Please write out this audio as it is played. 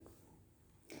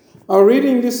Our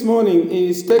reading this morning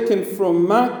is taken from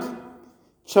Mark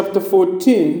chapter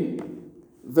 14,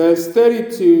 verse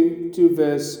 32 to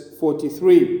verse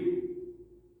 43.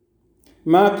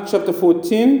 Mark chapter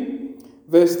 14,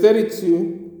 verse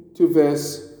 32 to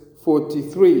verse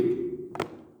 43.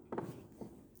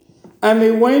 And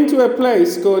they went to a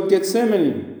place called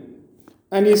Gethsemane,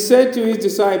 and he said to his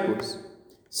disciples,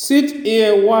 "Sit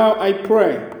here while I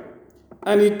pray."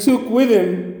 And he took with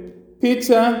him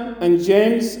Peter and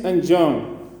James and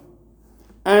John.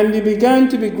 And he began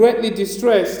to be greatly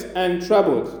distressed and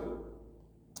troubled.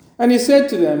 And he said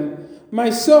to them, "My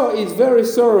soul is very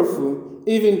sorrowful,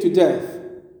 even to death.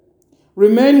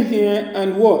 Remain here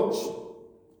and watch."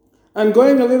 And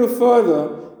going a little further,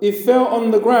 he fell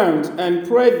on the ground and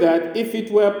prayed that, if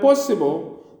it were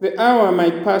possible, the hour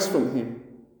might pass from him.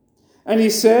 And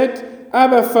he said,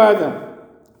 "Abba, Father,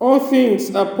 all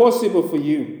things are possible for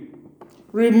you.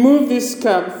 Remove this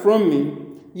cup from me,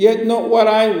 yet not what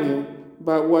I will,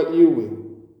 but what you will."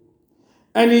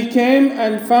 And he came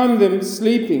and found them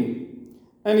sleeping.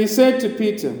 And he said to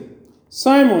Peter,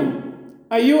 "Simon,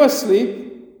 are you asleep?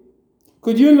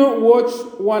 Could you not watch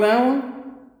 1 hour?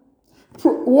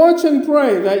 Watch and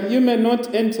pray that you may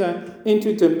not enter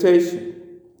into temptation.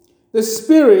 The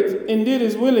spirit indeed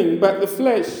is willing, but the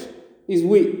flesh is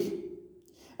weak."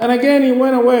 And again he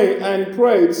went away and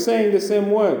prayed, saying the same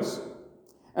words.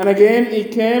 And again he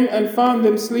came and found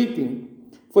them sleeping,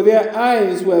 for their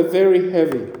eyes were very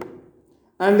heavy,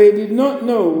 and they did not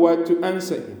know what to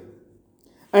answer him.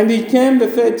 And he came the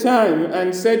third time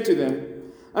and said to them,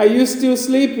 "Are you still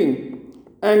sleeping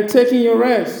and taking your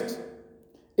rest?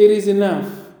 It is enough.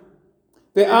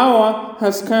 The hour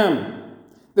has come.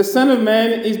 The Son of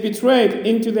Man is betrayed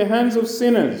into the hands of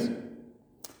sinners.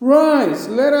 Rise,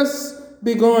 let us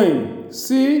be going.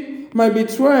 See, my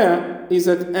betrayer is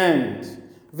at hand."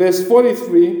 Verse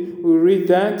 43, we read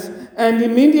that. And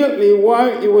immediately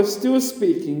while he was still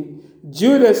speaking,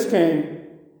 Judas came,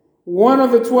 one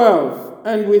of the 12,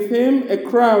 and with him a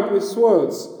crowd with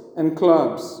swords and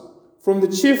clubs, from the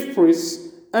chief priests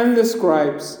and the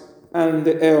scribes and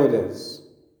the elders.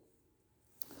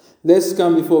 Let's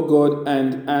come before God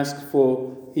and ask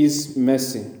for his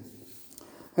mercy.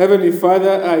 Heavenly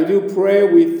Father, I do pray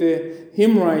with the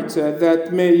hymn writer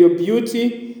that may your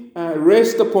beauty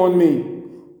rest upon me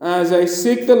as I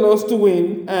seek the lost to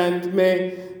win, and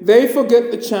may they forget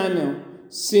the channel,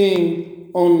 seeing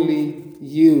only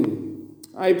you.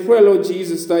 I pray, Lord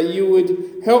Jesus, that you would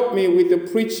help me with the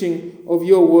preaching of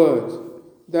your word,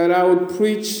 that I would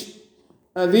preach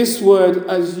this word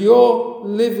as your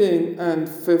living and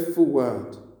faithful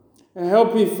word. And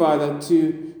help me, Father,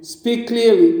 to speak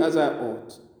clearly as I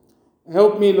ought.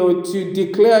 Help me, Lord, to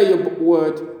declare your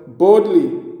word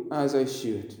boldly as I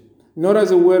should, not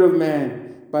as a word of man,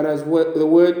 but as the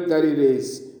word that it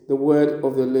is, the word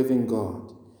of the living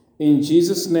God. In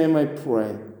Jesus' name I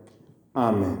pray.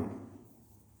 Amen.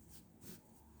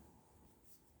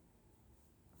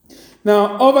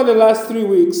 Now, over the last 3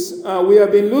 weeks, we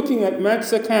have been looking at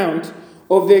Mark's account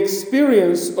of the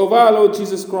experience of our Lord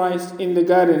Jesus Christ in the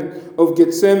Garden of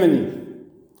Gethsemane.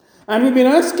 And we've been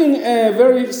asking a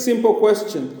very simple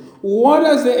question. What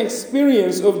does the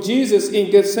experience of Jesus in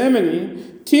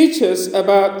Gethsemane teach us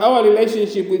about our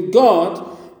relationship with God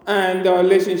and our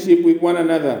relationship with one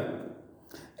another?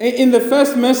 In the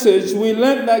first message, we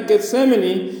learned that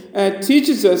Gethsemane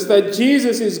teaches us that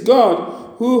Jesus is God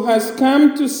who has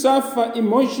come to suffer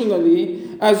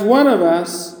emotionally as one of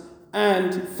us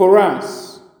and for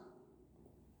us.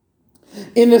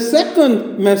 In the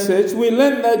second message, we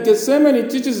learned that Gethsemane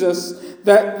teaches us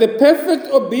that the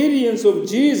perfect obedience of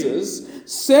Jesus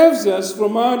saves us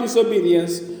from our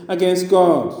disobedience against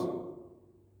God.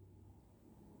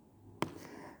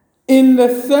 In the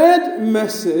third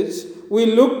message we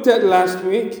looked at last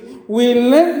week, we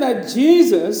learned that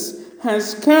Jesus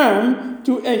has come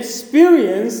to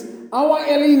experience our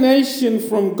alienation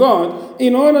from God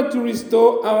in order to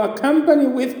restore our company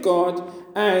with God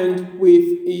and with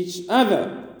each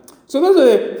other. So those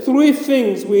are the 3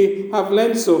 things we have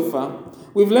learned so far.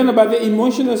 We've learned about the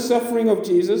emotional suffering of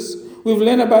Jesus. We've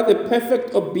learned about the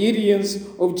perfect obedience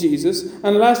of Jesus.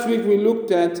 And last week we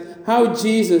looked at how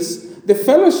Jesus, the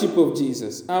fellowship of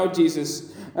Jesus, how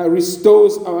Jesus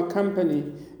restores our company,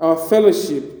 our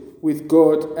fellowship with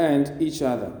God and each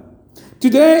other.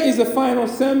 Today is the final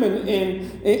sermon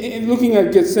in looking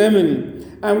at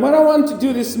Gethsemane. And what I want to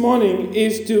do this morning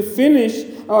is to finish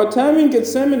our time in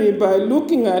Gethsemane by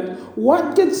looking at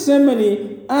what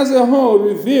Gethsemane as a whole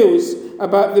reveals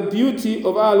about the beauty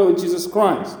of our Lord Jesus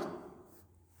Christ.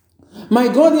 My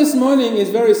goal this morning is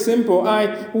very simple.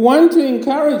 I want to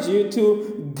encourage you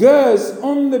to gaze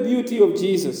on the beauty of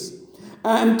Jesus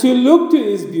and to look to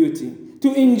his beauty,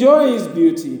 to enjoy his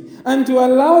beauty, and to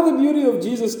allow the beauty of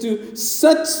Jesus to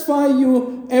satisfy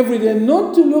you every day,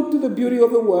 not to look to the beauty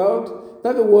of the world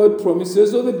that the world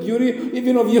promises, or the beauty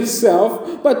even of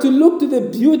yourself, but to look to the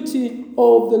beauty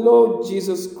of the Lord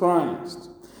Jesus Christ.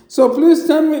 So please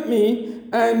stand with me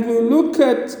and we'll look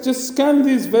at, just scan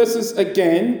these verses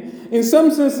again. In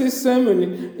some sense, this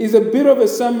sermon is a bit of a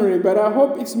summary, but I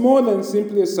hope it's more than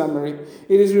simply a summary.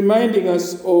 It is reminding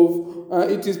us of,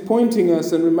 it is pointing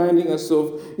us and reminding us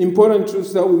of important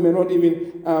truths that we may not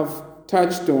even have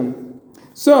touched on.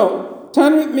 So,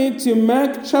 turn with me to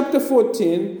Mark chapter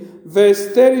 14, verse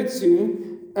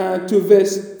 32 to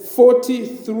verse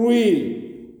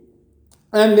 43.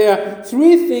 And there are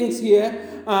three things here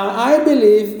I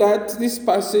believe that this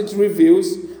passage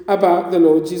reveals about the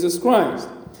Lord Jesus Christ.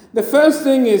 The first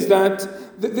thing is that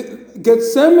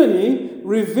Gethsemane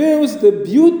reveals the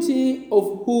beauty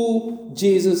of who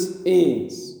Jesus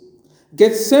is.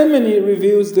 Gethsemane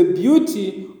reveals the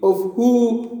beauty of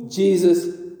who Jesus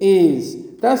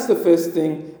is. That's the first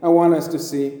thing I want us to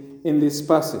see in this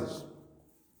passage.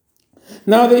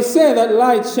 Now, they say that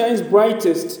light shines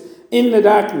brightest in the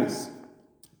darkness.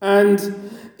 And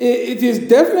it is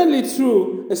definitely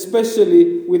true,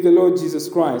 especially with the Lord Jesus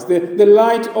Christ, the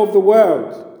light of the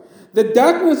world. The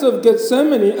darkness of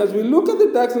Gethsemane, as we look at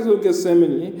the darkness of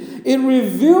Gethsemane, it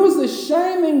reveals the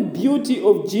shining beauty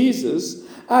of Jesus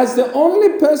as the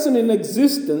only person in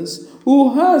existence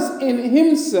who has in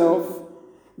himself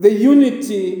the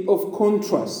unity of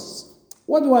contrasts.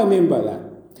 What do I mean by that?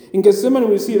 In Gethsemane,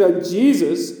 we see that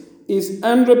Jesus is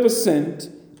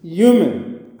 100%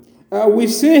 human. We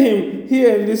see him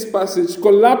here in this passage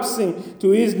collapsing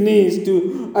to his knees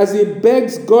as he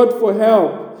begs God for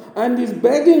help. And he's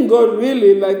begging God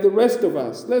really like the rest of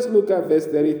us. Let's look at verse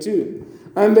 32.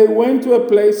 And they went to a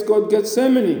place called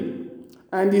Gethsemane.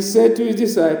 And he said to his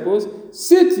disciples,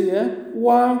 "Sit here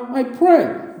while I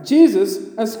pray."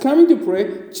 Jesus has come to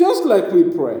pray just like we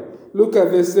pray. Look at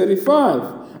verse 35.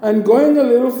 And going a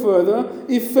little further,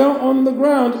 he fell on the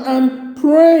ground and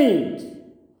prayed.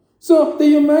 So the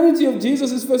humanity of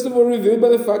Jesus is first of all revealed by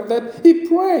the fact that he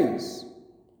prays.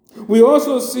 We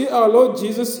also see our Lord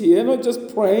Jesus here, not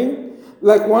just praying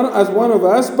like one of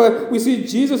us, but we see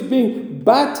Jesus being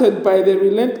battered by the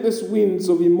relentless winds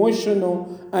of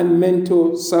emotional and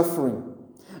mental suffering.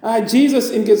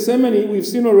 Jesus in Gethsemane, we've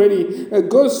seen already,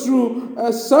 goes through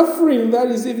a suffering that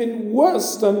is even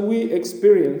worse than we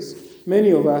experience, many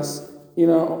of us, in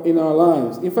our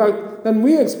lives. In fact, than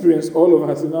we experience, all of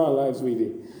us in our lives,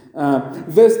 really.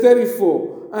 Verse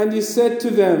 34, and he said to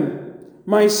them,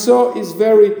 "My soul is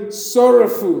very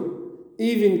sorrowful,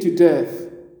 even to death."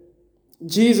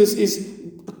 Jesus is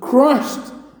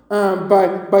crushed by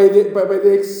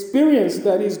the experience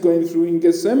that he's going through in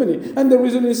Gethsemane. And the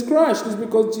reason he's crushed is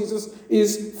because Jesus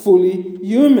is fully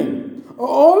human.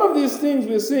 All of these things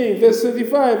we're seeing, verse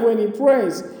 35, when he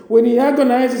prays, when he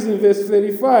agonizes in verse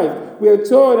 35, we are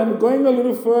told, and going a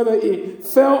little further, he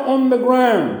fell on the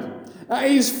ground.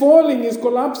 He's falling, he's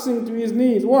collapsing to his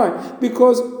knees. Why?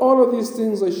 Because all of these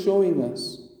things are showing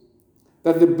us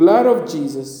that the blood of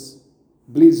Jesus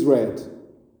bleeds red,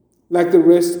 like the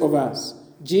rest of us.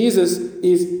 Jesus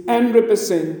is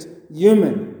 100%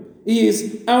 human. He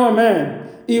is our man.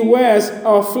 He wears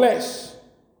our flesh.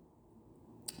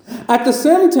 At the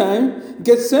same time,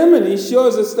 Gethsemane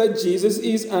shows us that Jesus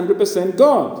is 100%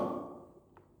 God.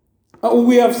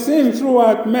 We have seen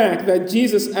throughout Mark that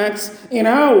Jesus acts in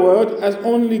our world as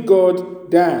only God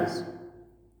does.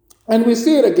 And we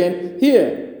see it again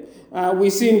here. We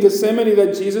see in Gethsemane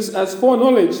that Jesus has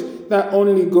foreknowledge that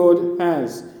only God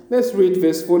has. Let's read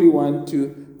verse 41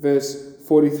 to verse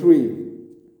 43.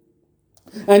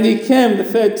 And he came the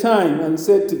third time and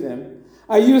said to them,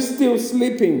 "Are you still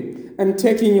sleeping and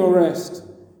taking your rest?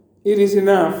 It is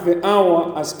enough, the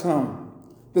hour has come.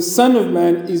 The Son of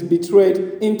Man is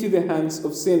betrayed into the hands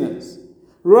of sinners.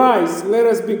 Rise, let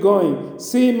us be going.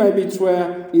 See, my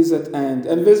betrayer is at hand."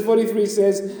 And verse 43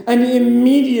 says, "And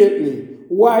immediately,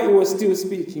 while he was still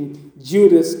speaking,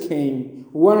 Judas came,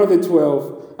 one of the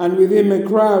 12, and with him a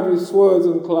crowd with swords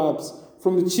and clubs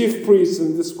from the chief priests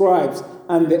and the scribes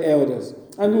and the elders."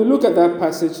 And we'll look at that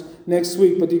passage next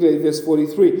week, particularly verse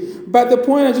 43. But the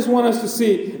point I just want us to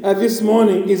see this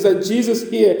morning is that Jesus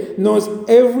here knows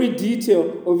every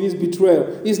detail of his betrayal.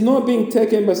 He's not being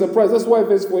taken by surprise. That's why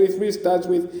verse 43 starts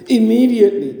with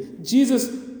immediately. Jesus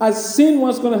has seen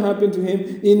what's going to happen to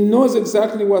him. He knows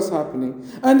exactly what's happening.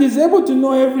 And he's able to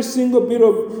know every single bit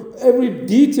of every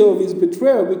detail of his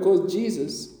betrayal because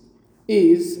Jesus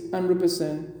is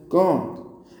 100% God.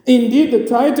 Indeed, the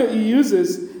title he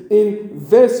uses in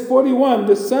verse 41,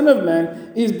 the Son of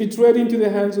Man is betrayed into the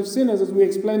hands of sinners, as we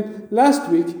explained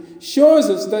last week, shows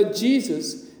us that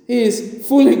Jesus is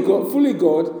fully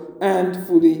God and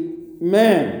fully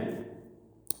man.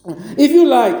 If you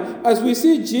like, as we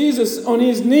see Jesus on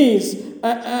his knees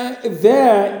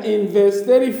there in verse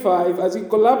 35, as he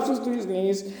collapses to his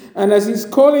knees and as he's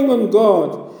calling on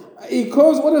God,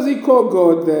 what does he call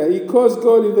God there? He calls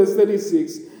God in verse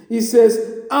 36. He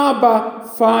says, Abba,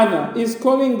 Father. He's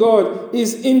calling God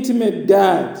his intimate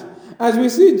dad. As we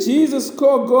see Jesus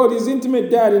call God his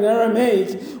intimate dad in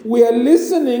Aramaic, we are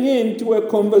listening in to a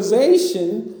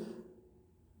conversation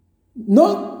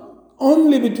not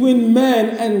only between man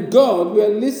and God, we are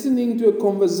listening to a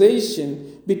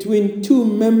conversation between two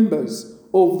members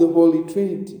of the Holy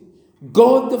Trinity.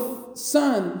 God the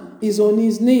Son is on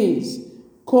his knees,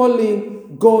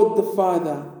 calling God the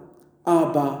Father,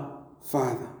 Abba,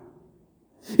 Father.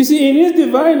 You see, in his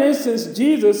divine essence,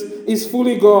 Jesus is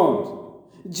fully God.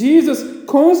 Jesus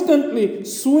constantly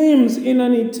swims in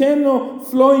an eternal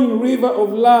flowing river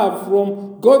of love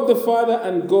from God the Father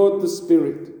and God the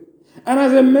Spirit. And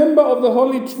as a member of the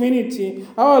Holy Trinity,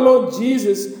 our Lord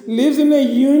Jesus lives in a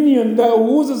union that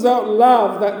oozes out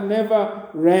love that never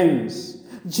ends.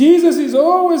 Jesus is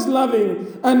always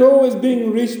loving and always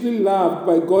being richly loved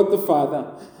by God the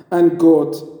Father and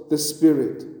God the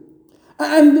Spirit.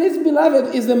 And this,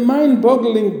 beloved, is the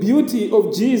mind-boggling beauty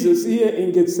of Jesus here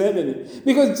in Gethsemane.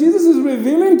 Because Jesus is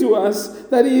revealing to us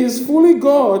that he is fully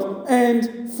God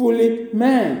and fully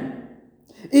man.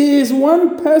 He is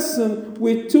one person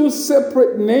with two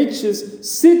separate natures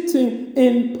sitting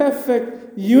in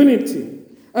perfect unity.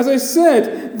 As I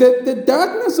said, the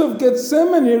darkness of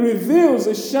Gethsemane reveals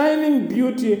the shining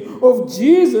beauty of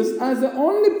Jesus as the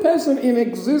only person in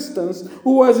existence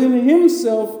who was in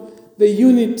himself the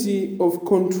unity of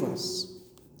contrast.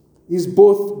 He's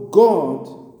both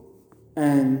God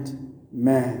and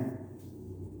man.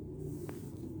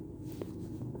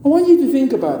 I want you to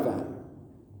think about that.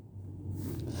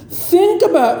 Think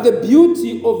about the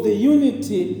beauty of the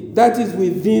unity that is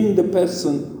within the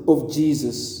person of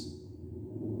Jesus.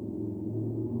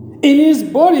 In his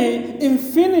body,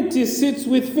 infinity sits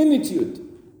with finitude.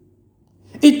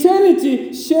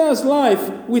 Eternity shares life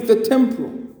with the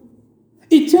temporal.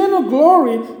 Eternal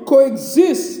glory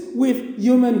coexists with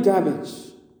human garbage.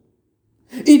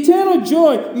 Eternal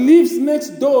joy lives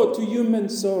next door to human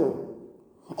sorrow.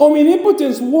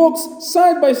 Omnipotence walks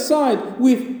side by side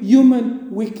with human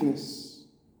weakness.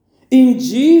 In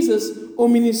Jesus,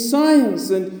 omniscience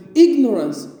and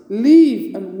ignorance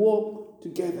live and walk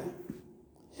together.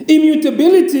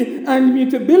 Immutability and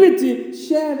mutability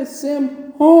share the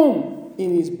same home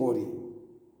in his body.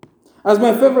 As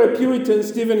my favorite Puritan,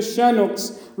 Stephen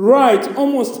Shannox, writes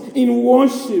almost in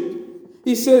worship,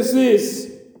 he says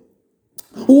this: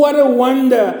 what a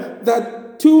wonder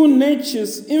that two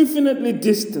natures infinitely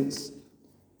distant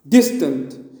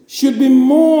should be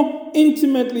more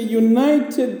intimately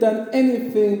united than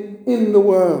anything in the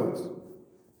world.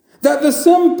 That the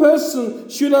same person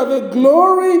should have a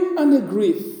glory and a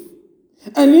grief,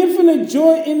 an infinite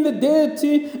joy in the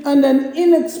deity and an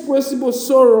inexpressible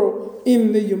sorrow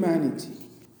in the humanity.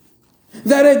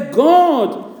 That a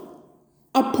God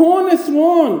upon a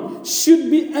throne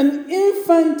should be an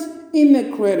infant in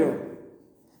a cradle.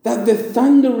 That the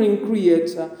thundering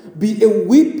creator be a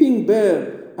weeping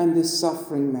bird and a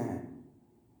suffering man.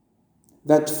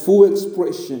 That full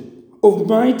expression of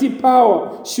mighty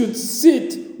power should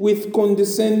sit with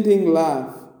condescending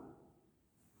love.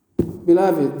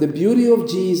 Beloved, the beauty of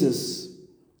Jesus,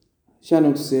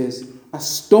 Shannock says,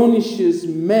 astonishes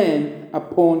men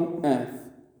upon earth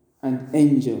and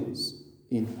angels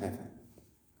in heaven.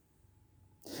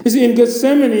 You see, in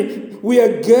Gethsemane, we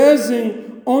are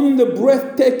gazing on the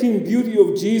breathtaking beauty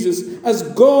of Jesus as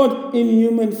God in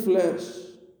human flesh.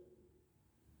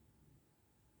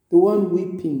 The one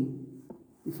weeping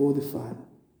before the Father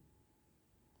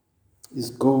is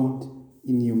God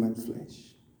in human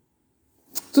flesh.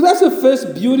 So that's the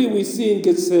first beauty we see in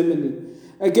Gethsemane.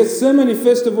 Gethsemane,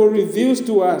 first of all, reveals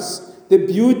to us the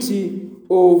beauty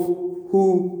of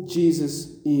who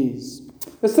Jesus is.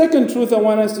 The second truth I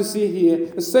want us to see here,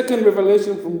 the second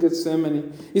revelation from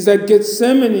Gethsemane, is that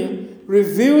Gethsemane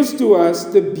reveals to us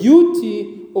the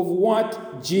beauty of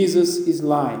what Jesus is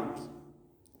like.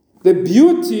 The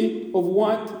beauty of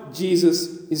what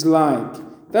Jesus is like.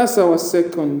 That's our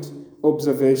second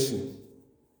observation.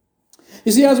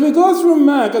 You see, as we go through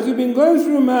Mark, as we've been going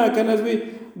through Mark, and as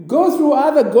we go through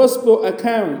other gospel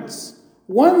accounts,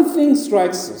 one thing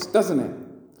strikes us, doesn't it?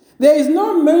 There is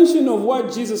no mention of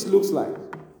what Jesus looks like.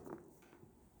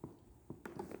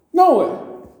 Nowhere.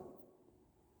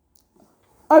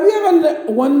 Have you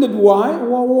ever wondered why?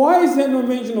 Well, why is there no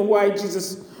mention of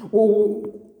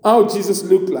how Jesus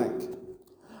looked like?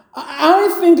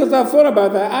 I think, as I've thought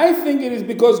about that, I think it is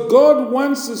because God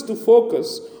wants us to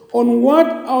focus on what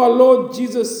our Lord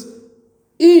Jesus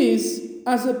is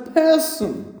as a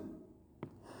person.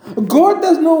 God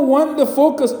does not want the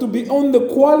focus to be on the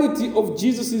quality of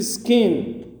Jesus'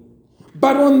 skin,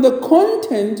 but on the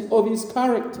content of his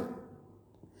character.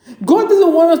 God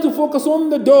doesn't want us to focus on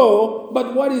the door,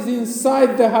 but what is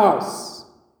inside the house.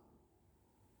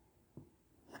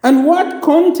 And what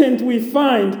content we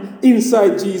find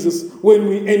inside Jesus when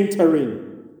we enter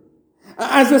in.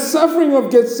 As the suffering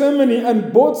of Gethsemane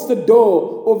unbolts the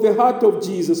door of the heart of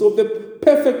Jesus, of the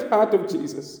perfect heart of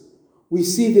Jesus, we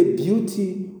see the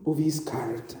beauty of his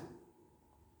character.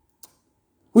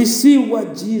 We see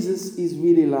what Jesus is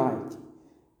really like.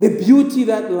 The beauty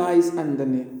that lies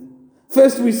underneath.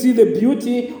 First, we see the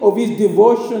beauty of his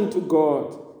devotion to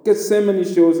God. Gethsemane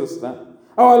shows us that.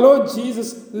 Our Lord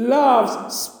Jesus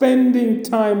loves spending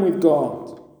time with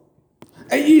God.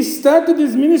 He started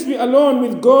his ministry alone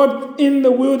with God in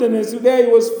the wilderness. There he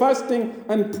was fasting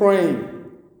and praying.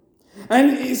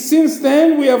 And since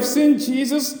then, we have seen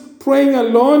Jesus praying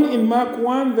alone in Mark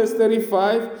 1, verse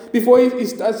 35, before he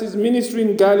starts his ministry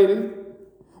in Galilee.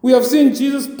 We have seen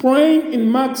Jesus praying in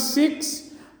Mark 6,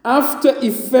 after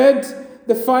he fed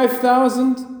the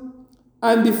 5,000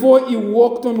 and before he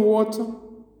walked on water.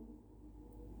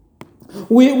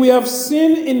 We have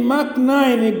seen in Mark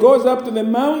 9, he goes up to the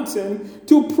mountain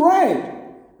to pray.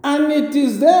 And it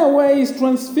is there where he's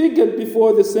transfigured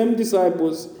before the same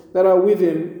disciples that are with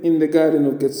him in the Garden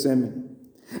of Gethsemane.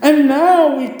 And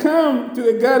now we come to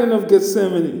the Garden of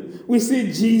Gethsemane. We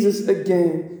see Jesus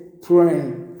again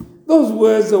praying. Those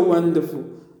words are wonderful.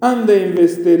 And they in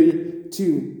verse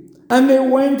 32. And they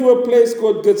went to a place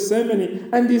called Gethsemane,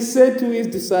 and he said to his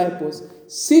disciples,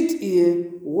 "Sit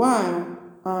here while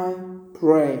I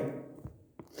pray."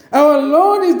 Our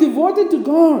Lord is devoted to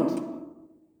God.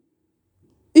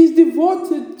 He's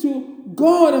devoted to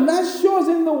God, and that shows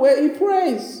in the way he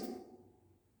prays.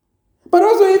 But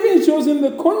also even shows in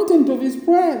the content of his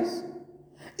prayers.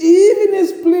 Even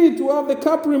his plea to have the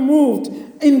cup removed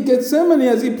in Gethsemane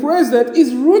as he prays that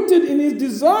is rooted in his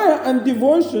desire and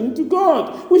devotion to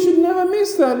God. We should never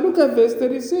miss that. Look at verse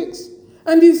 36.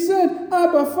 And he said,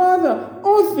 "Abba, Father,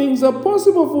 all things are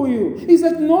possible for you." He's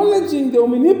acknowledging the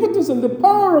omnipotence and the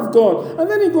power of God. And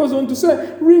then he goes on to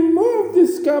say, "Remove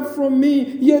this cup from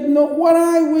me, yet not what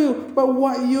I will, but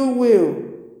what you will."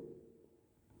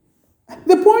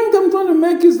 The point I'm trying to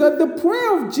make is that the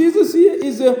prayer of Jesus here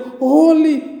is a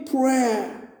holy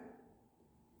prayer.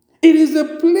 It is a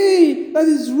plea that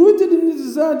is rooted in his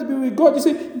desire to be with God. You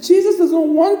see, Jesus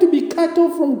doesn't want to be cut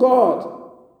off from God.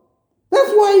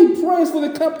 That's why he prays for the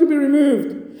cup to be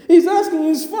removed. He's asking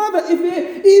his Father,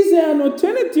 is there an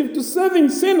alternative to serving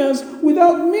sinners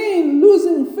without me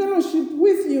losing fellowship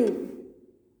with you?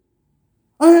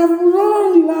 I have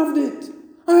long loved it.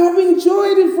 I have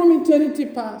enjoyed it from eternity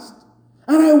past.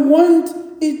 And I want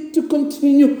it to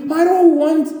continue. I don't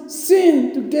want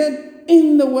sin to get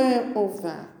in the way of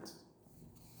that.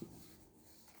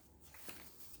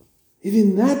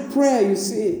 Even that prayer, you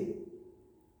see,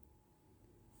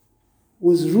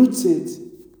 was rooted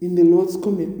in the Lord's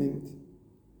commitment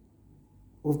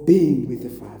of being with the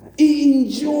Father. He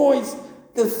enjoys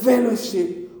the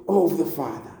fellowship of the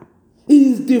Father.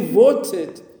 He is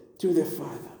devoted to the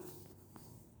Father.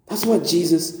 That's what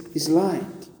Jesus is like.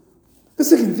 The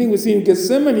second thing we see in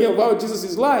Gethsemane of how Jesus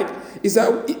is like is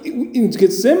that in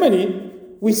Gethsemane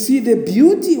we see the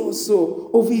beauty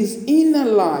also of his inner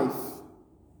life.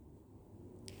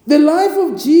 The life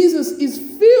of Jesus is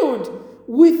filled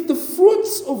with the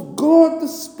fruits of God the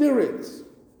Spirit.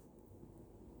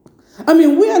 I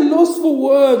mean, we are lost for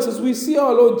words as we see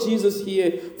our Lord Jesus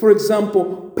here. For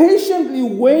example, patiently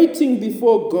waiting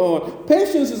before God.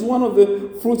 Patience is one of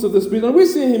the fruits of the Spirit. And we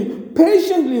see him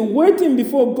patiently waiting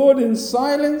before God in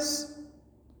silence.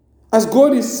 As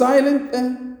God is silent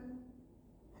there.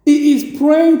 He is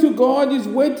praying to God. He's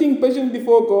waiting patiently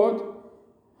before God.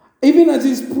 Even as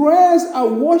his prayers are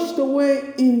washed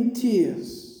away in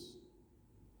tears.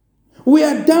 We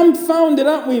are dumbfounded,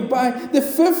 aren't we, by the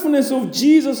faithfulness of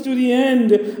Jesus to the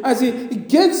end as he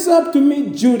gets up to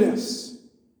meet Judas.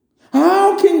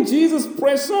 How can Jesus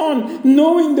press on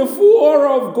knowing the full horror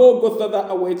of Golgotha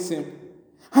that awaits him?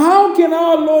 How can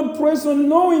our Lord press on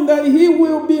knowing that he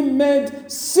will be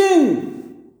made sin?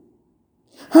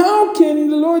 How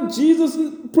can the Lord Jesus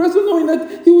press on knowing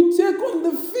that he will take on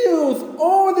the filth,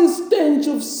 all the stench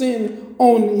of sin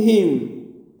on him?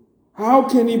 How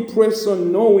can he press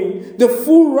on knowing the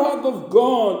full wrath of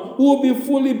God will be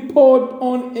fully poured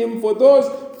on him for those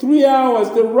 3 hours?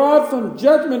 The wrath and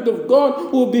judgment of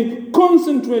God will be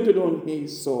concentrated on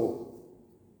his soul.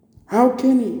 How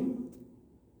can he?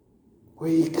 Well,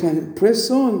 he can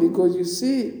press on because you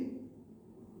see,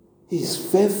 he's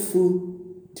faithful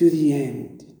to the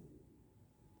end.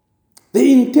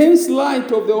 The intense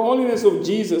light of the holiness of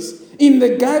Jesus in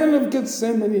the Garden of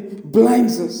Gethsemane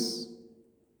blinds us.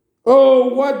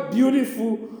 Oh, what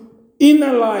beautiful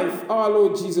inner life our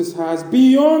Lord Jesus has,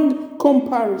 beyond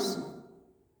comparison.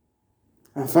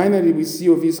 And finally, we see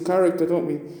of his character, don't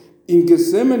we? In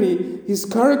Gethsemane, his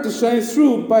character shines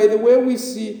through by the way we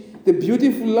see the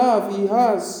beautiful love he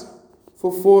has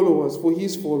for followers, for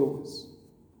his followers.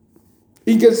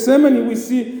 In Gethsemane, we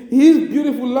see his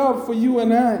beautiful love for you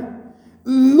and I.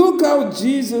 Look how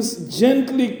Jesus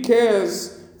gently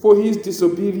cares for his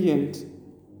disobedient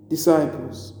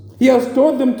disciples. He has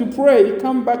told them to pray. He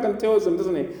comes back and tells them,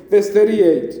 doesn't he? Verse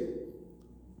 38.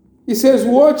 He says,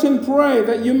 watch and pray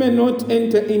that you may not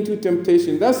enter into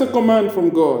temptation. That's a command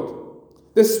from God.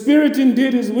 The spirit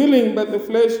indeed is willing, but the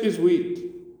flesh is weak.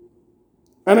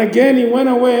 And again he went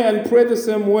away and prayed the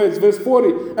same words. Verse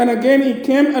 40. And again he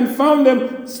came and found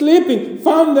them sleeping,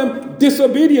 found them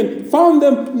disobedient, found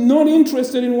them not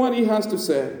interested in what he has to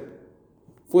say.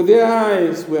 For their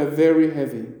eyes were very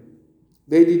heavy.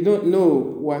 They did not know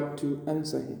what to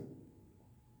answer him.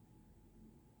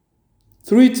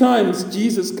 3 times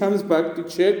Jesus comes back to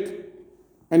check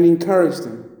and encourage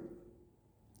them.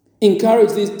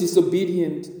 Encourage these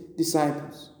disobedient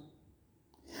disciples.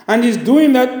 And he's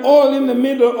doing that all in the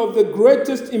middle of the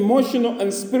greatest emotional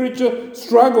and spiritual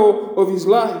struggle of his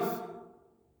life,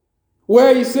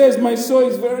 where he says, my soul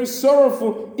is very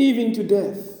sorrowful, even to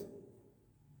death.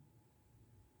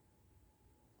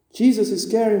 Jesus is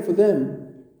caring for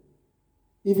them,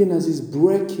 even as he's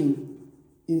breaking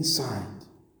inside.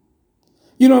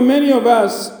 You know, many of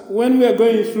us, when we are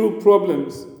going through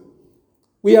problems,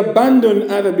 we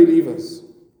abandon other believers.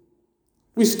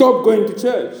 We stop going to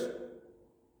church.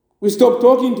 We stop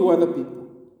talking to other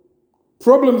people.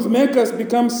 Problems make us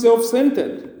become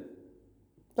self-centered.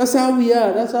 That's how we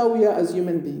are. That's how we are as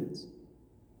human beings.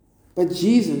 But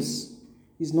Jesus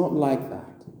is not like that.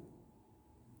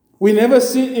 We never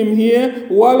see him here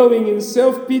wallowing in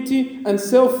self-pity and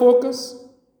self-focus.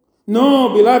 No,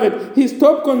 beloved, his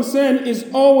top concern is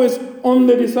always on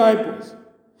the disciples.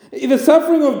 The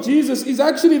suffering of Jesus is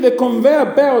actually the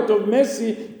conveyor belt of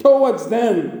mercy towards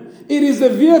them. It is the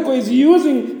vehicle he's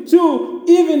using to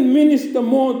even minister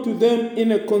more to them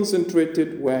in a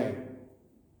concentrated way.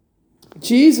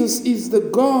 Jesus is the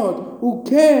God who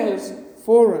cares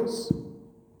for us.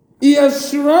 He has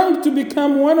shrunk to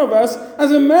become one of us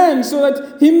as a man so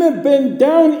that he may bend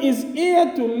down his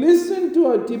ear to listen to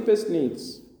our deepest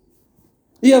needs.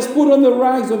 He has put on the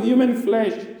rags of human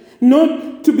flesh,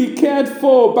 not to be cared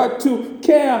for, but to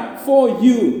care for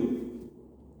you.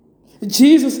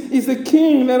 Jesus is the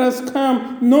King that has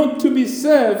come not to be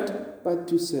served, but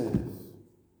to serve.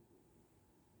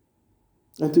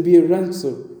 And to be a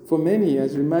ransom for many,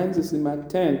 as reminds us in Mark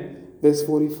 10, verse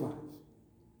 45.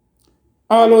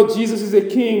 Our Lord Jesus is a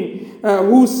King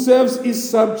who serves his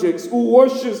subjects, who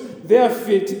washes their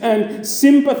feet and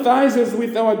sympathizes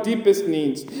with our deepest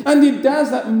needs. And he does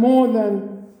that more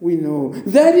than we know.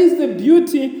 That is the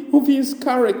beauty of his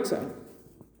character.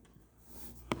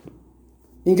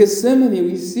 In Gethsemane,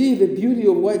 we see the beauty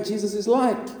of what Jesus is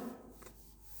like.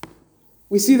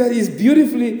 We see that he's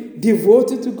beautifully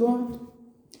devoted to God,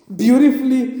 beautiful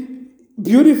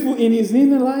in his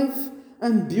inner life,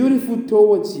 and beautiful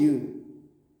towards you.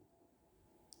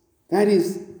 That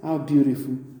is how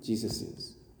beautiful Jesus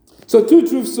is. So 2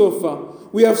 truths so far.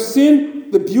 We have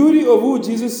seen the beauty of who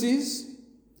Jesus is,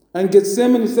 and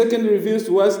Gethsemane secondly reveals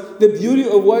to us the beauty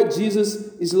of what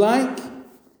Jesus is like.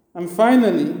 And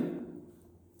finally,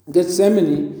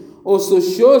 Gethsemane also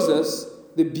shows us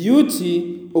the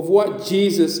beauty of what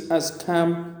Jesus has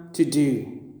come to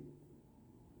do.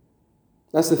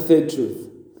 That's the 3rd truth.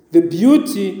 The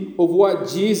beauty of what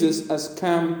Jesus has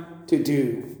come to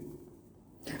do.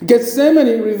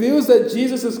 Gethsemane reveals that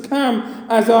Jesus has come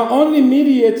as our only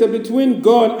mediator between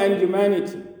God and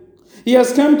humanity. He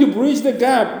has come to bridge the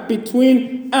gap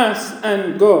between us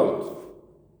and God.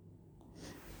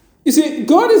 You see,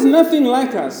 God is nothing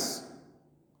like us.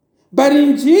 But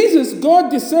in Jesus, God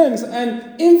descends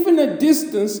an infinite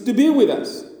distance to be with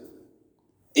us.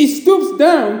 He stoops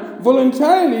down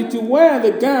voluntarily to wear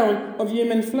the gown of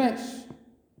human flesh.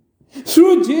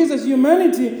 Through Jesus,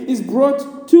 humanity is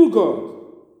brought to God.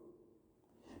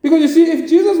 Because you see, if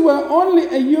Jesus were only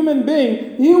a human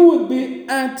being, he would be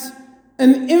at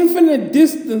an infinite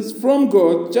distance from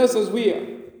God, just as we are.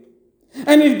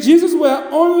 And if Jesus were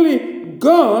only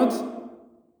God,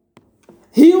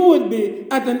 he would be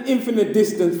at an infinite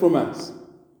distance from us.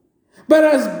 But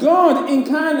as God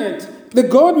incarnate, the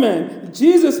God-man,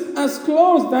 Jesus has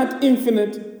closed that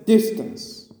infinite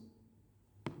distance.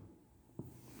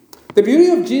 The beauty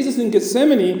of Jesus in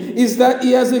Gethsemane is that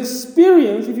he has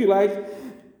experienced, if you like,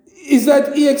 is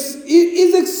that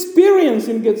his experience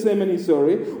in Gethsemane,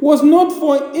 was not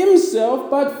for himself,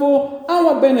 but for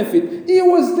our benefit. He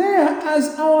was there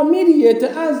as our mediator,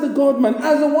 as the God-man,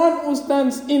 as the one who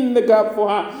stands in the gap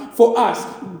for us.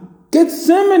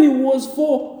 Gethsemane was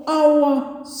for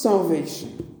our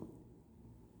salvation.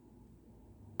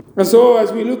 And so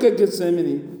as we look at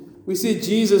Gethsemane, we see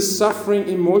Jesus suffering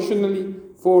emotionally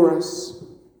for us.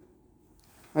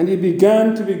 And he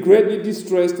began to be greatly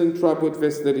distressed and troubled,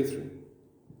 verse 33.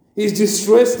 He's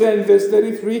distressed there in verse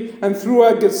 33 and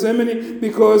throughout Gethsemane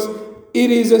because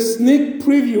it is a sneak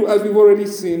preview, as we've already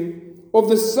seen, of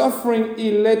the suffering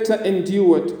he later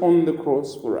endured on the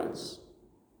cross for us.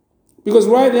 Because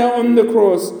right there on the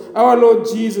cross, our Lord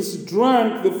Jesus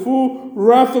drank the full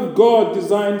wrath of God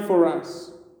designed for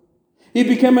us. He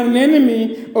became an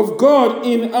enemy of God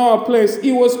in our place.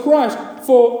 He was crushed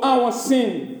for our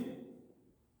sin.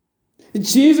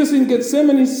 Jesus in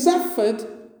Gethsemane suffered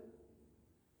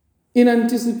in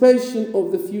anticipation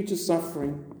of the future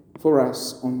suffering for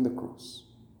us on the cross.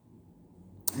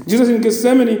 Jesus in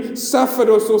Gethsemane suffered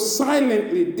also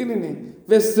silently, didn't he?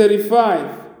 Verse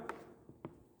 35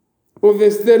 or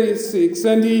verse 36.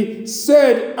 And he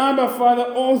said, Abba,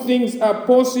 Father, all things are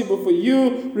possible for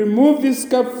you. Remove this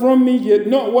cup from me, yet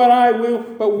not what I will,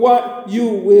 but what you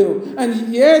will.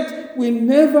 And yet we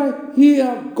never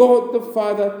hear God the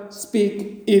Father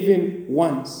speak even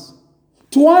once.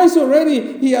 Twice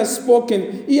already he has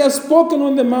spoken. He has spoken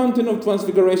on the mountain of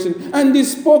transfiguration, and he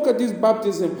spoke at his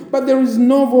baptism. But there is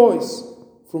no voice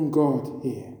from God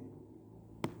here.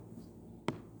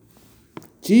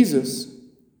 Jesus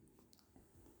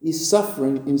is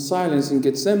suffering in silence in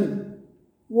Gethsemane.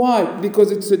 Why?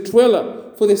 Because it's a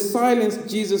trailer for the silence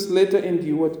Jesus later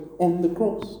endured on the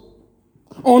cross.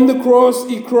 On the cross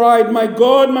he cried, my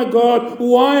God,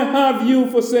 why have you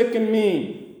forsaken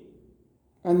me?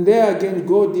 And there again,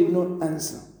 God did not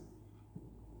answer.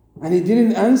 And he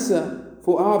didn't answer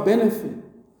for our benefit.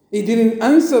 He didn't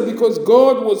answer because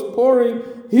God was pouring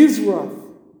his wrath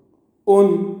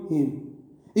on him.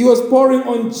 He was pouring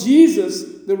on Jesus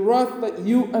the wrath that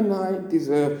you and I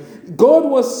deserve. God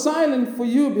was silent for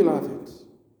you, beloved.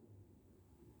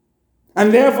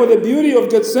 And therefore the beauty of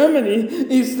Gethsemane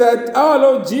is that our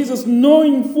Lord Jesus,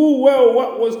 knowing full well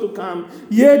what was to come,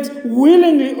 yet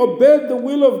willingly obeyed the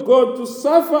will of God to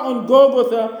suffer on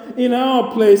Golgotha in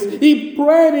our place. He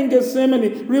prayed in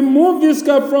Gethsemane, remove this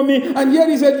cup from me, and yet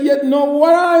he said, yet not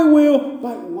what I will,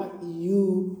 but what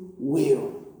you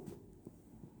will.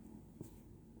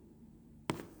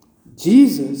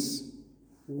 Jesus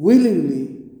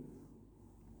willingly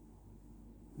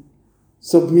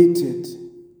submitted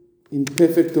in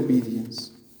perfect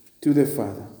obedience to the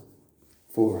Father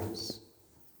for us.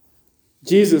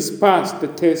 Jesus passed the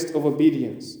test of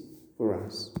obedience for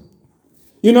us.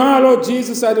 You know, our Lord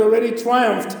Jesus had already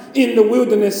triumphed in the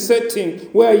wilderness setting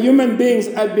where human beings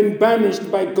had been banished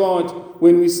by God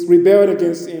when we rebelled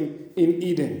against him in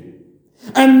Eden.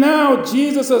 And now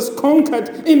Jesus has conquered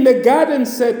in the garden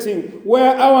setting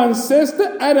where our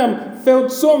ancestor Adam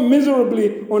felt so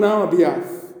miserably on our behalf.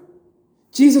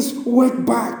 Jesus worked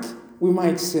back, we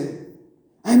might say.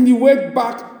 And he worked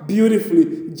back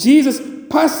beautifully. Jesus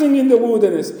passing in the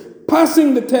wilderness,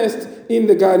 passing the test in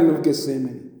the Garden of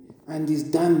Gethsemane. And he's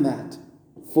done that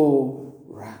for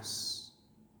us.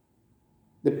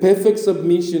 The perfect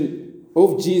submission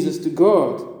of Jesus to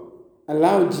God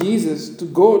allowed Jesus to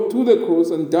go to the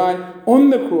cross and die on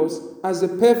the cross as a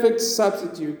perfect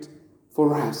substitute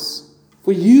for us,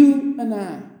 for you and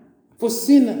I, for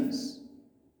sinners.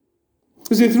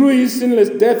 You see, through his sinless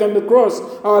death on the cross,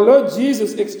 our Lord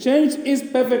Jesus exchanged his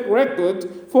perfect record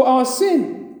for our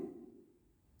sin.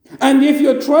 And if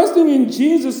you're trusting in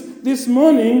Jesus this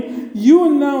morning,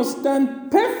 you now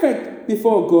stand perfect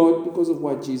before God because of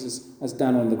what Jesus has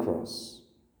done on the cross.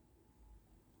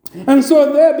 And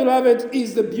so there, beloved,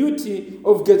 is the beauty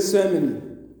of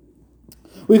Gethsemane.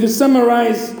 We could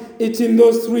summarize it in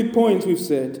those 3 points we've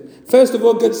said. First of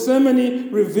all,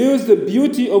 Gethsemane reveals the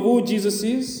beauty of who Jesus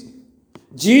is.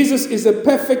 Jesus is a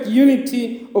perfect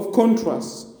unity of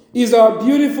contrasts. He is our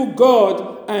beautiful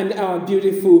God and our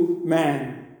beautiful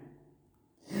man.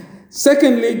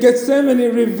 Secondly,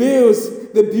 Gethsemane reveals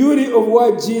the beauty of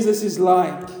what Jesus is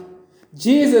like.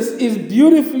 Jesus is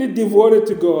beautifully devoted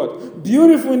to God,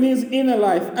 beautiful in his inner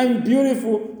life, and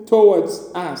beautiful towards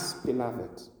us,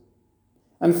 beloved.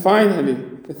 And finally,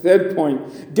 the third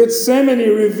point, Gethsemane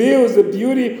reveals the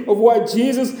beauty of what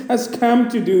Jesus has come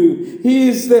to do. He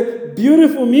is the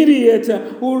beautiful mediator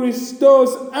who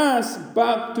restores us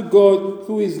back to God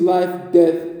through his life,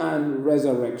 death, and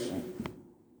resurrection.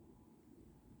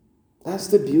 That's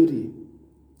the beauty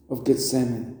of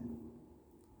Gethsemane.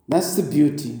 That's the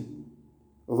beauty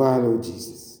of our Lord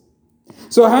Jesus.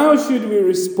 So how should we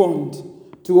respond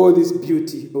to all this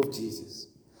beauty of Jesus?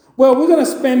 Well, we're going to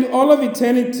spend all of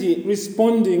eternity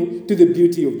responding to the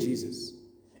beauty of Jesus.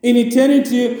 In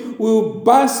eternity, we'll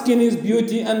bask in his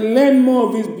beauty and learn more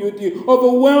of his beauty,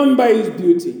 overwhelmed by his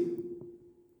beauty.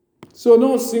 So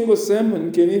no single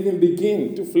sermon can even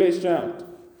begin to flesh out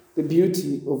the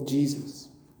beauty of Jesus.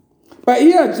 But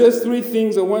here are just three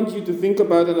things I want you to think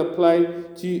about and apply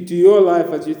to your life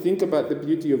as you think about the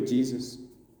beauty of Jesus.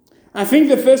 I think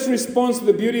the first response to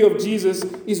the beauty of Jesus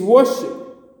is worship.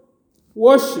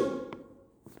 Worship.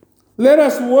 Let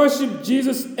us worship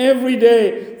Jesus every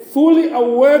day, fully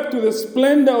awake to the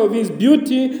splendor of his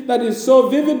beauty that is so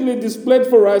vividly displayed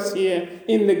for us here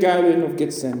in the Garden of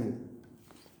Gethsemane.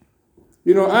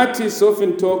 You know, artists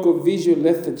often talk of visual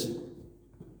lethargy.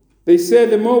 They say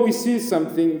the more we see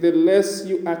something, the less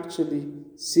you actually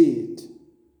see it.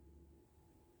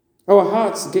 Our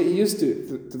hearts get used to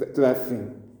that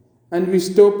thing, and we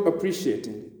stop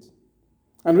appreciating it.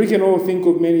 And we can all think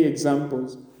of many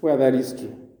examples where that is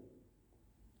true.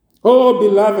 Oh,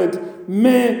 beloved,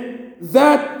 may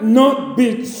that not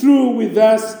be true with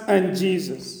us and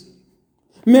Jesus.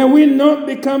 May we not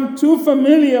become too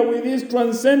familiar with his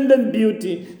transcendent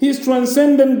beauty, his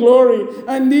transcendent glory,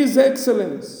 and his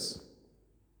excellence.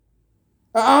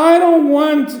 I don't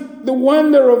want the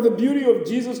wonder of the beauty of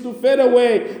Jesus to fade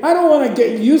away. I don't want to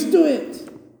get used to it.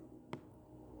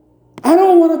 I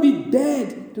don't want to be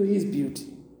dead to his beauty.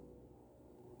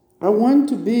 I want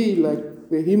to be like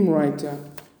the hymn writer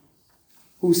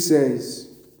who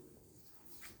says,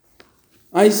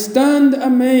 I stand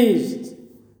amazed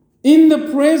in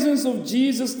the presence of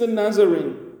Jesus the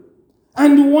Nazarene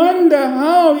and wonder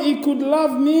how he could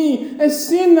love me, a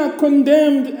sinner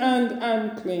condemned and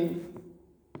unclean.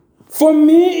 For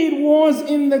me it was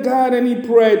in the garden he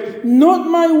prayed, not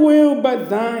my will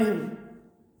but thine.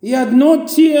 He had no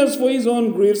tears for his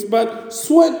own griefs, but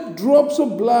sweat drops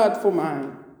of blood for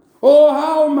mine. Oh,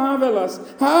 how marvelous,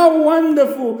 how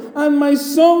wonderful, and my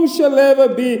song shall ever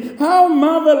be. How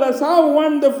marvelous, how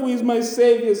wonderful is my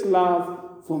Savior's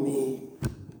love for me.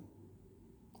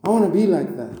 I want to be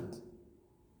like that.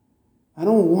 I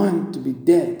don't want to be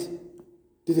dead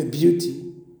to the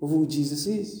beauty of who Jesus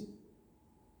is.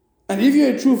 And if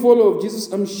you're a true follower of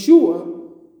Jesus, I'm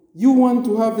sure you want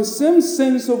to have the same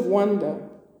sense of wonder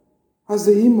as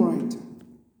the hymn writer.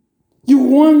 You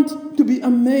want to be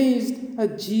amazed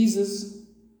at Jesus,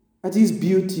 at his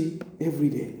beauty every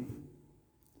day.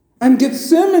 And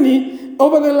Gethsemane,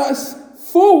 over the last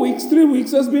 3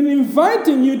 weeks, has been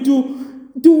inviting you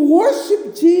to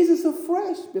worship Jesus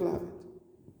afresh, beloved.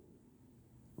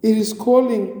 It is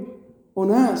calling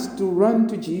on us to run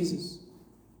to Jesus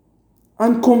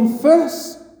and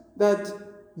confess that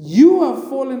you have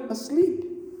fallen asleep.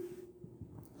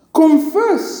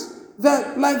 Confess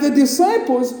that, like the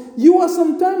disciples, you are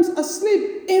sometimes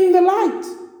asleep in the light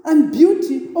and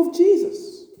beauty of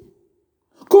Jesus.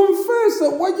 Confess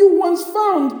that what you once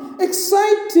found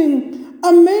exciting,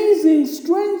 amazing,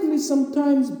 strangely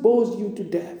sometimes bores you to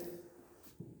death.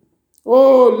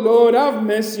 Oh Lord, have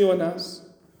mercy on us.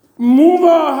 Move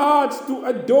our hearts to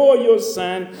adore your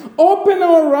Son. Open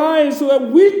our eyes so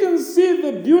that we can see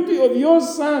the beauty of your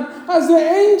Son as the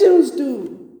angels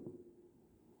do.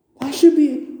 That should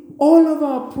be all of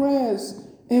our prayers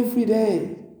every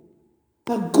day.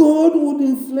 That God would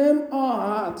inflame our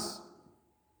hearts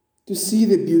to see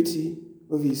the beauty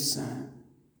of his Son.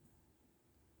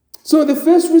 So the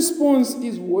first response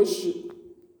is worship.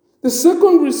 The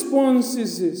second response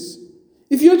is this.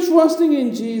 If you're trusting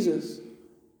in Jesus,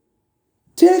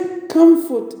 take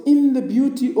comfort in the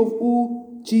beauty of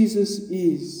who Jesus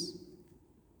is.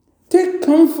 Take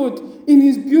comfort in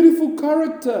his beautiful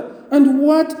character and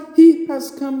what he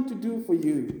has come to do for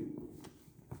you.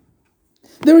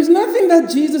 There is nothing that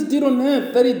Jesus did on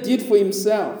earth that he did for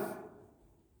himself.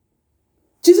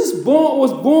 Jesus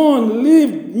was born,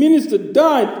 lived, ministered,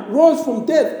 died, rose from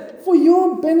death for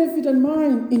your benefit and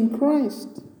mine in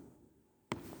Christ.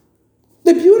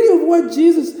 The beauty of what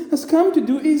Jesus has come to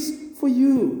do is for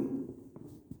you.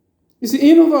 You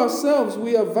see, in of ourselves,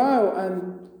 we are vile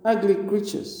and ugly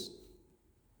creatures.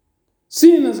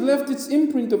 Sin has left its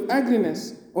imprint of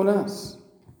ugliness on us.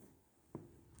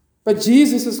 But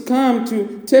Jesus has come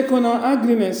to take on our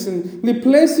ugliness and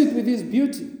replace it with his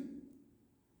beauty.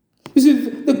 You see,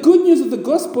 the good news of the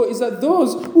gospel is that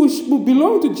those who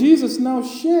belong to Jesus now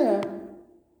share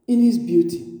in his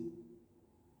beauty.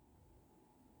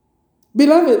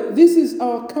 Beloved, this is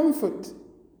our comfort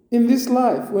in this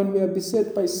life when we are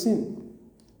beset by sin.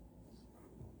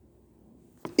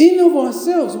 In of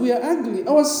ourselves, we are ugly.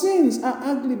 Our sins are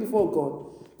ugly before God.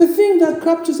 The thing that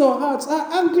captures our hearts are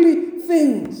ugly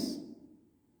things.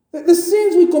 The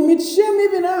sins we commit shame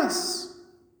even us.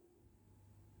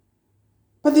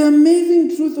 But the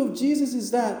amazing truth of Jesus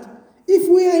is that if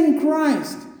we are in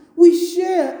Christ, we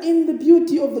share in the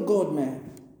beauty of the God-man.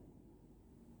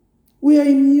 We are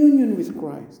in union with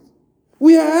Christ.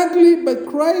 We are ugly, but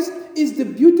Christ is the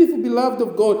beautiful beloved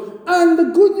of God. And the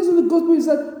good news of the gospel is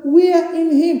that we are in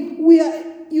him. We are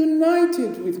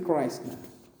united with Christ now.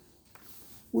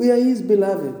 We are his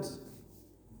beloved,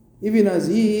 even as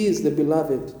he is the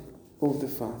beloved of the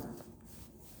Father.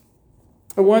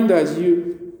 I wonder, as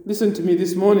you listen to me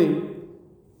this morning,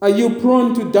 are you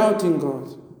prone to doubting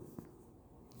God?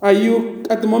 Are you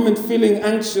at the moment feeling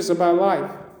anxious about life?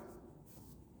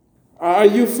 Are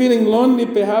you feeling lonely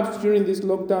perhaps during this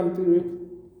lockdown period?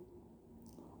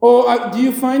 Or do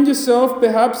you find yourself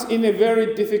perhaps in a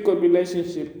very difficult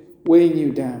relationship weighing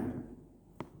you down?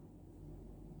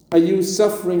 Are you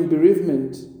suffering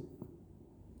bereavement,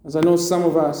 as I know some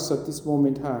of us at this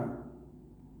moment have?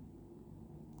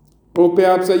 Or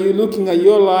perhaps are you looking at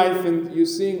your life and you're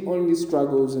seeing only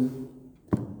struggles and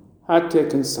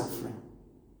heartache and suffering?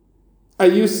 Are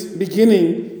you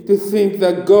beginning to think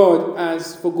that God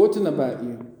has forgotten about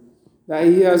you? That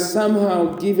he has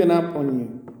somehow given up on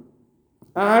you?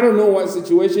 I don't know what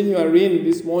situation you are in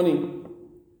this morning.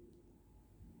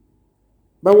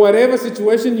 But whatever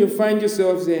situation you find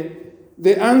yourselves in,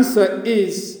 the answer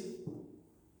is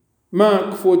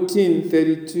Mark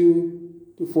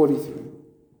 14:32-43.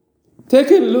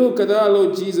 Take a look at our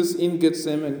Lord Jesus in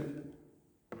Gethsemane.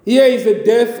 Here is the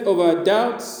death of our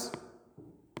doubts.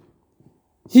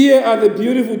 Here are the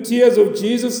beautiful tears of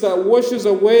Jesus that washes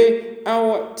away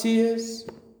our tears.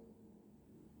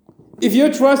 If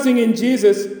you're trusting in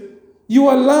Jesus, you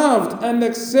are loved and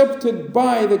accepted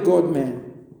by the God-man.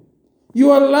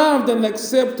 You are loved and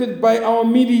accepted by our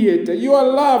mediator. You are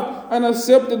loved and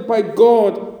accepted by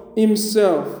God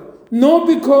himself. Not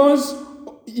because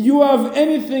you have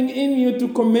anything in you to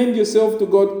commend yourself to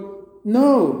God.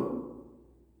 No.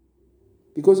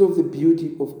 Because of the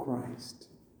beauty of Christ.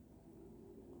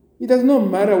 It does not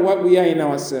matter what we are in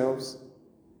ourselves.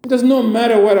 It does not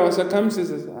matter what our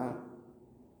circumstances are.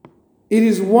 It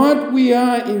is what we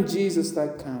are in Jesus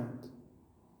that counts.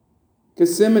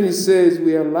 Gethsemane says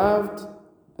we are loved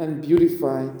and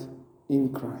beautified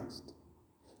in Christ.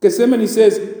 Gethsemane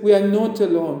says we are not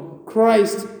alone.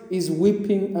 Christ is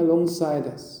weeping alongside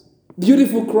us.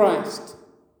 Beautiful Christ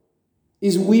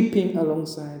is weeping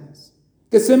alongside us.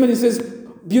 Gethsemane says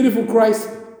beautiful Christ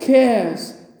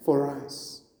cares for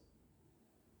us.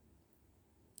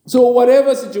 So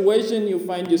whatever situation you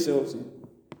find yourselves in,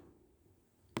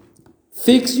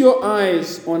 fix your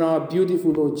eyes on our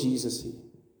beautiful Lord Jesus here.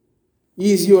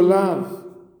 He is your love,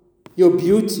 your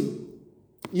beauty,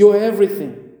 your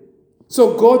everything.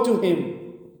 So go to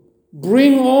him.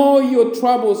 Bring all your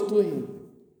troubles to him.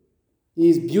 He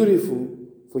is beautiful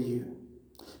for you.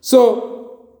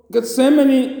 So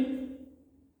Gethsemane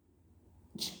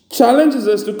challenges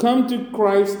us to come to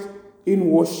Christ in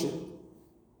worship.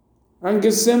 And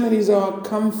Gethsemane is our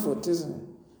comfort, isn't it?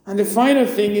 And the final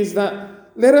thing is that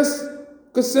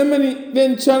Gethsemane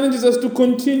then challenges us to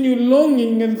continue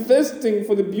longing and thirsting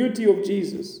for the beauty of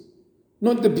Jesus,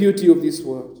 not the beauty of this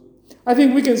world. I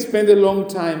think we can spend a long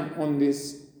time on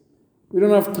this. We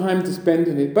don't have time to spend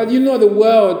on it. But you know, the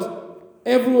world,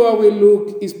 everywhere we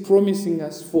look, is promising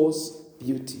us false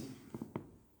beauty.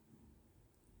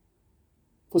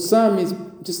 For some, it's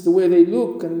just the way they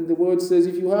look, and the word says,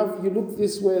 if you look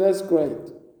this way, that's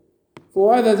great.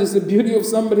 For others, it's the beauty of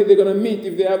somebody they're going to meet.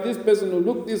 If they have this person who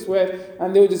look this way,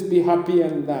 and they'll just be happy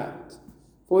and that.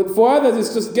 For others,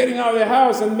 it's just getting out of their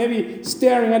house and maybe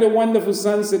staring at a wonderful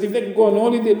sunset. If they can go on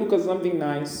holiday, look at something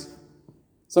nice,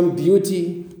 some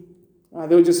beauty,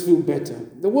 they'll just feel better.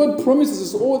 The world promises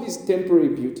us all this temporary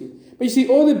beauty. But you see,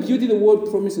 all the beauty the world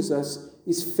promises us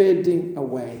is fading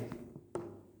away.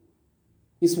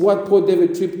 It's what Paul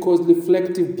David Tripp calls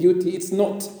reflective beauty. It's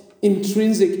not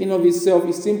intrinsic in of itself.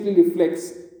 It simply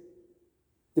reflects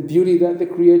the beauty that the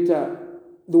Creator,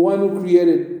 the one who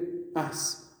created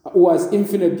us, who has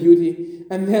infinite beauty,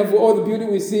 and therefore all the beauty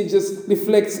we see just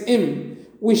reflects him.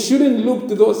 We shouldn't look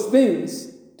to those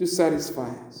things to satisfy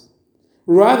us.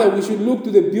 Rather, we should look to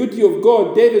the beauty of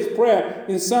God. David's prayer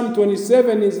in Psalm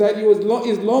 27 is that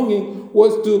his longing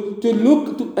was to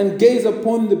look to and gaze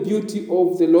upon the beauty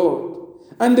of the Lord.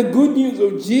 And the good news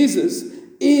of Jesus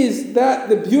is that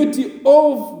the beauty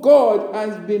of God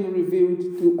has been revealed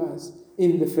to us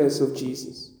in the face of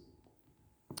Jesus.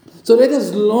 So let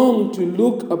us long to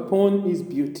look upon his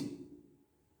beauty.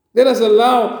 Let us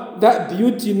allow that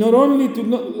beauty not only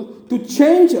to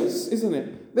change us, isn't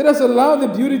it? Let us allow the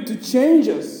beauty to change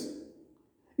us.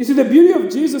 You see, the beauty of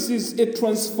Jesus is a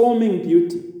transforming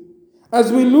beauty.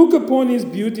 As we look upon his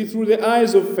beauty through the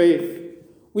eyes of faith,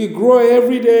 we grow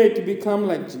every day to become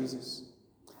like Jesus.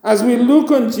 As we look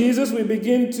on Jesus, we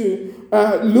begin to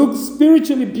look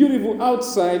spiritually beautiful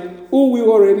outside who we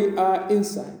already are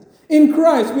inside. In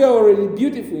Christ, we are already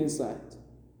beautiful inside.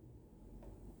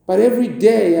 But every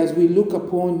day as we look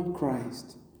upon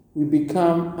Christ, we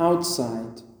become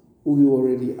outside who we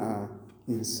already are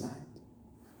inside.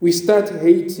 We start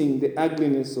hating the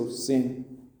ugliness of sin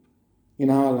in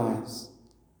our lives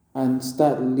and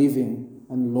start living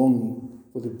and longing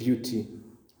for the beauty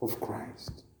of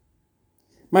Christ.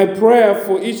 My prayer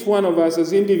for each one of us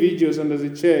as individuals and as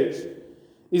a church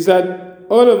is that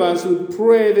all of us would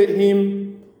pray that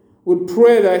hymn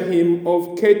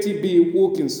of Katie B.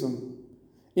 Wilkinson.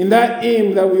 In that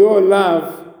hymn that we all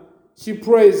love, she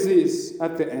prays this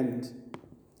at the end.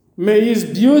 May his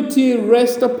beauty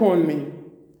rest upon me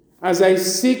as I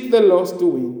seek the lost to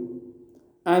win,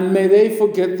 and may they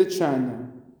forget the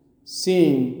China,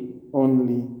 seeing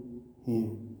only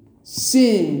him.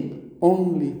 Seeing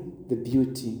only the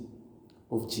beauty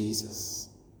of Jesus.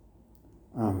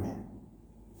 Amen.